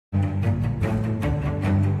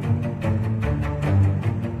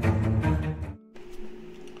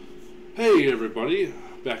Hey everybody,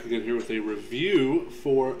 back again here with a review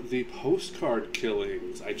for the Postcard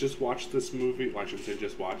Killings. I just watched this movie, well I shouldn't say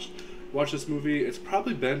just watched this movie. It's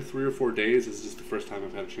probably been 3 or 4 days. This is just the first time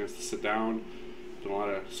I've had a chance to sit down. Done a lot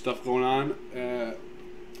of stuff going on.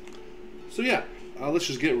 So yeah, let's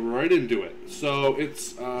just get right into it. So it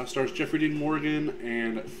stars Jeffrey Dean Morgan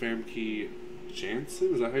and Famke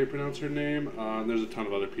Janssen, is that how you pronounce her name? There's a ton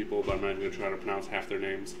of other people, but I'm not even going to try to pronounce half their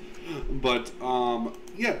names. But,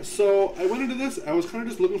 yeah, so I went into this, I was kind of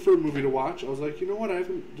just looking for a movie to watch. I was like, you know what, I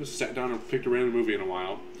haven't just sat down and picked a random movie in a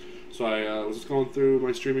while. So I was just going through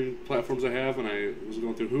my streaming platforms I have, and I was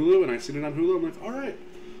going through Hulu, and I seen it on Hulu. I'm like, alright,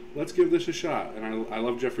 let's give this a shot. And I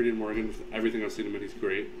love Jeffrey Dean Morgan. With everything I've seen him in, he's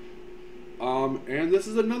great. And this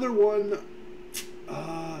is another one.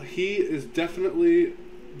 He is definitely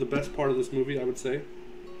the best part of this movie, I would say.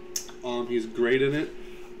 He's great in it.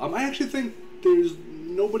 I actually think there's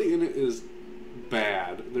nobody in it is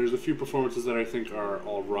bad. There's a few performances that I think are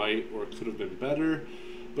alright or could have been better,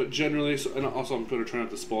 but generally, and also I'm going to try not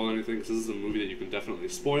to spoil anything because this is a movie that you can definitely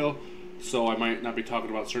spoil, so I might not be talking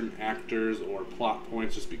about certain actors or plot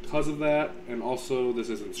points just because of that, and also this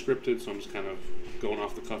isn't scripted, so I'm just kind of going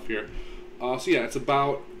off the cuff here. So yeah, it's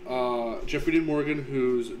about Jeffrey Dean Morgan,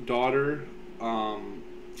 whose daughter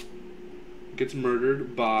gets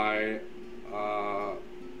murdered by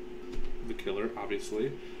the killer,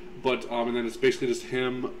 obviously, but and then it's basically just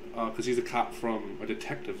him because he's a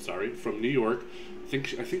detective from New York. I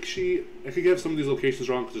could get some of these locations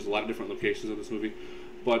wrong because there's a lot of different locations in this movie,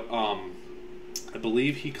 but I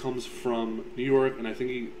believe he comes from New York, and I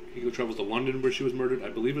think he travels to London where she was murdered. I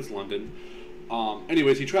believe it's London.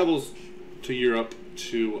 Anyways, he travels to Europe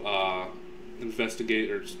to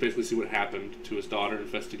investigate, or just basically see what happened to his daughter,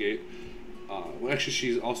 investigate. Well, actually,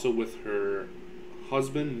 she's also with her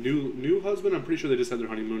husband, new husband. I'm pretty sure they just had their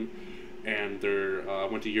honeymoon, and they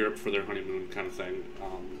went to Europe for their honeymoon kind of thing.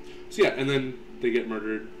 So yeah, and then they get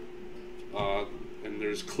murdered, and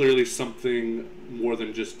there's clearly something more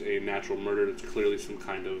than just a natural murder. It's clearly some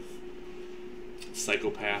kind of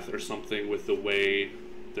psychopath or something with the way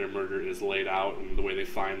their murder is laid out and the way they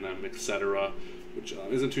find them, etc. Which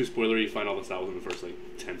isn't too spoilery. You find all this out within the first like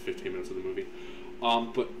 10-15 minutes of the movie.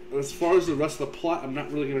 But as far as the rest of the plot, I'm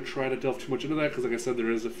not really going to try to delve too much into that because, like I said,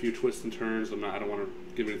 there is a few twists and turns. I don't want to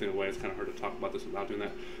give anything away. It's kind of hard to talk about this without doing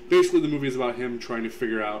that. Basically, the movie is about him trying to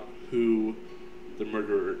figure out who the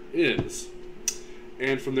murderer is.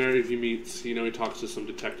 And from there, he meets, he talks to some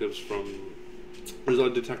detectives from... There's a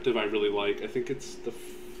detective I really like. I think it's the...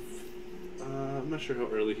 I'm not sure how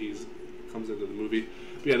early he comes into the movie.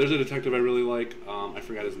 But yeah, there's a detective I really like. I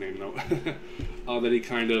forgot his name, though. That he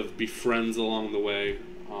kind of befriends along the way.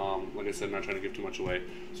 Like I said, I'm not trying to give too much away.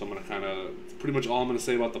 So I'm going to kind of... Pretty much all I'm going to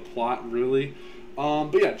say about the plot, really.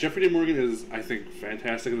 But yeah, Jeffrey Dean Morgan is, I think,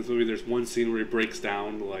 fantastic in this movie. There's one scene where he breaks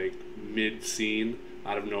down, like, mid-scene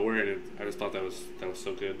out of nowhere. And I just thought that was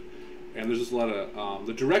so good. And there's just a lot of...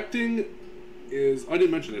 the directing is... I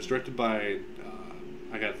didn't mention it. It's directed by...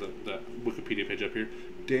 I got the Wikipedia page up here.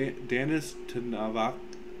 Danis Tanović.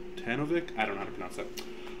 I don't know how to pronounce that.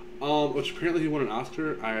 Which apparently he won an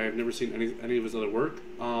Oscar. I've never seen any of his other work.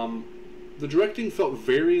 The directing felt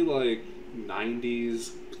very like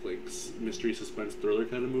 90s like mystery suspense thriller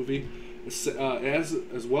kind of movie, as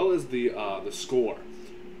well as the score,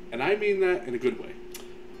 and I mean that in a good way.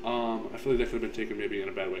 I feel like that could have been taken maybe in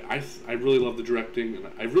a bad way. I really love the directing, and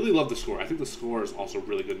I really love the score. I think the score is also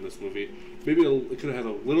really good in this movie. Maybe it could have had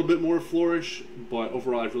a little bit more flourish, but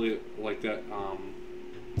overall I really like that.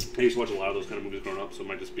 I used to watch a lot of those kind of movies growing up, so it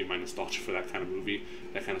might just be my nostalgia for that kind of movie,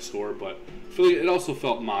 that kind of score. But I feel like it also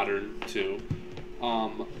felt modern too.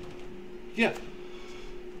 Yeah.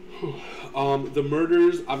 The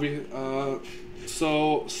murders, obviously.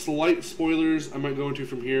 So slight spoilers I might go into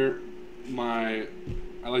from here. I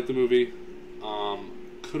like the movie.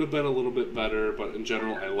 Could have been a little bit better, but in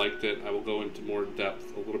general, I liked it. I will go into more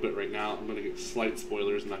depth a little bit right now. I'm going to get slight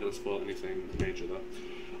spoilers. I'm not going to spoil anything major,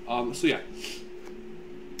 though. So, yeah.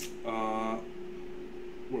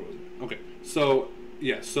 Where was it? Okay. So,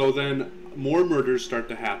 yeah. So then more murders start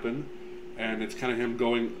to happen, and it's kind of him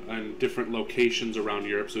going in different locations around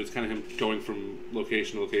Europe. So it's kind of him going from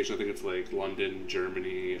location to location. I think it's like London,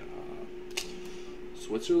 Germany,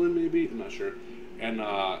 Switzerland, maybe? I'm not sure. And,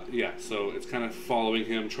 yeah, so it's kind of following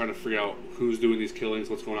him, trying to figure out who's doing these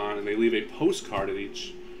killings, what's going on, and they leave a postcard at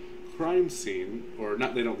each crime scene, or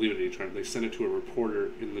not, they don't leave it at each crime, they send it to a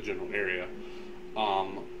reporter in the general area.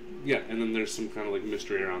 Yeah, and then there's some kind of, like,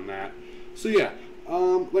 mystery around that. So, yeah,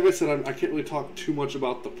 like I said, I can't really talk too much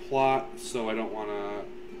about the plot, so I don't want to,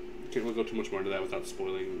 can't really go too much more into that without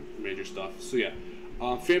spoiling major stuff. So, yeah,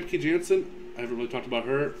 Famke Janssen, I haven't really talked about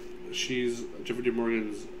her. she's Jeffrey Dean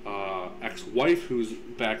Morgan's ex-wife who's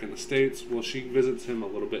back in the States. Well, she visits him a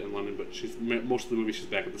little bit in London, but she's most of the movie she's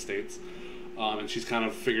back in the States. And she's kind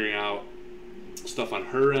of figuring out stuff on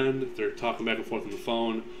her end. They're talking back and forth on the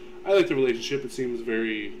phone. I like the relationship. It seems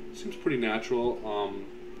pretty natural.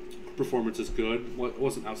 Performance is good. It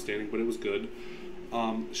wasn't outstanding, but it was good.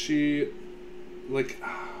 She, like,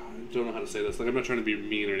 I don't know how to say this. Like, I'm not trying to be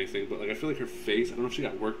mean or anything, but like, I feel like her face, I don't know if she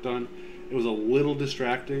got work done. It was a little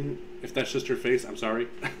distracting. If that's just her face, I'm sorry.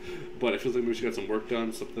 But it feels like maybe she got some work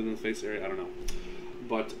done, something in the face area. I don't know.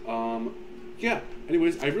 But, yeah.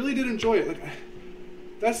 Anyways, I really did enjoy it. Like,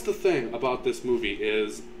 that's the thing about this movie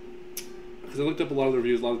is, because I looked up a lot of the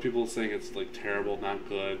reviews, a lot of people saying it's, like, terrible, not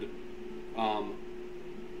good.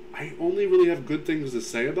 I only really have good things to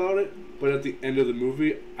say about it, but at the end of the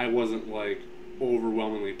movie, I wasn't, like,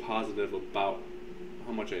 overwhelmingly positive about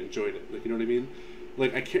how much I enjoyed it. Like, you know what I mean?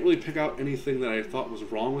 Like, I can't really pick out anything that I thought was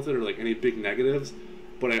wrong with it or, like, any big negatives,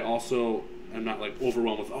 but I also am not, like,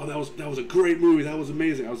 overwhelmed with, oh, that was a great movie, that was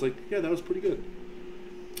amazing. I was like, yeah, that was pretty good.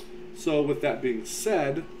 So, with that being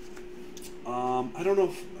said, I don't know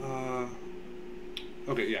if,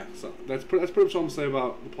 okay, yeah, so that's pretty much all I'm going to say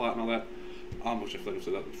about the plot and all that, which I feel like I've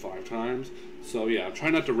said that 5 times. So, yeah, I'm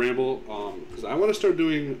trying not to ramble, because I want to start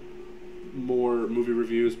doing more movie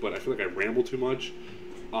reviews, but I feel like I ramble too much,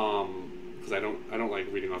 because I don't like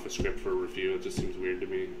reading off a script for a review. It just seems weird to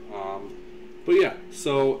me. But yeah,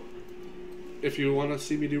 so if you want to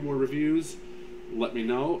see me do more reviews, let me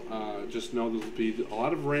know. Just know there'll be a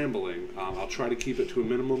lot of rambling. I'll try to keep it to a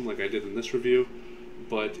minimum, like I did in this review.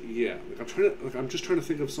 But yeah, I'm just trying to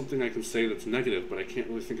think of something I can say that's negative, but I can't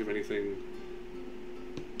really think of anything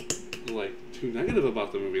like too negative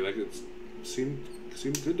about the movie. Like it seemed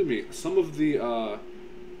good to me. Some of the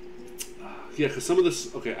yeah, because some of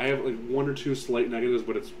this, okay, I have like 1 or 2 slight negatives,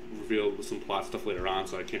 but it's revealed with some plot stuff later on,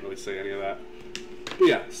 so I can't really say any of that. But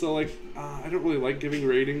yeah, so like, I don't really like giving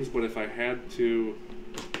ratings, but if I had to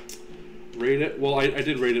rate it, well, I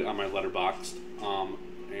did rate it on my Letterboxd,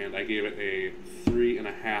 and I gave it a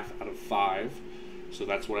 3.5 out of 5, so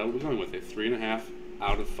that's what I was going with, a 3.5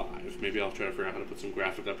 out of 5. Maybe I'll try to figure out how to put some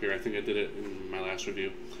graphic up here. I think I did it in my last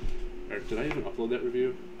review. Or did I even upload that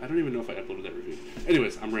review? I don't even know if I uploaded that review.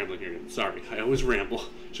 Anyways, I'm rambling here again. Sorry, I always ramble.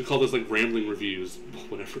 Should call this like rambling reviews,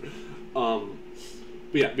 whatever. But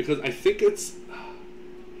yeah, because I think it's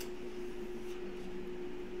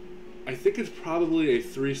probably a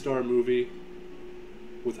 3-star movie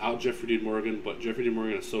without Jeffrey Dean Morgan, but Jeffrey Dean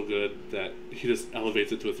Morgan is so good that he just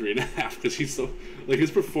elevates it to a 3.5 because he's so, like,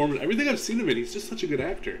 his performance, everything I've seen him in, he's just such a good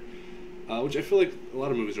actor. Which I feel like a lot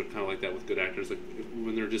of movies are kind of like that with good actors. Like,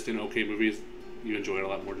 when they're just in okay movies, you enjoy it a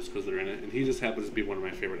lot more just because they're in it. And he just happens to be one of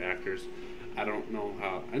my favorite actors. I don't know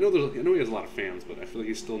how. I know he has a lot of fans, but I feel like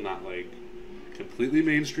he's still not like completely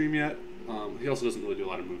mainstream yet. He also doesn't really do a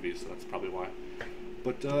lot of movies, so that's probably why.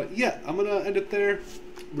 But yeah, I'm gonna end it there.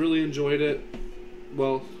 Really enjoyed it.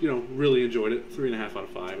 Well, you know, really enjoyed it. 3.5 out of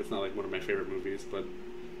 5. It's not like one of my favorite movies, but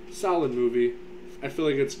solid movie. I feel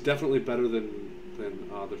like it's definitely better than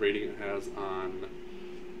the rating it has on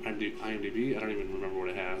IMDb. I don't even remember what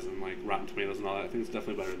it has, and like Rotten Tomatoes and all that. I think it's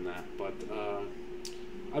definitely better than that. But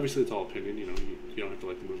obviously, it's all opinion. You know, you don't have to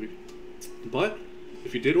like the movie. But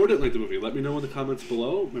if you did or didn't like the movie, let me know in the comments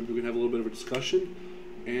below. Maybe we can have a little bit of a discussion.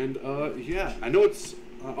 And yeah, I know it's.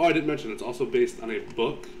 Oh, I didn't mention it's also based on a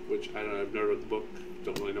book, which I've never read the book.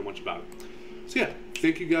 Don't really know much about it. So yeah,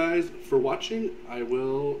 thank you guys for watching. I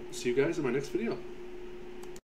will see you guys in my next video.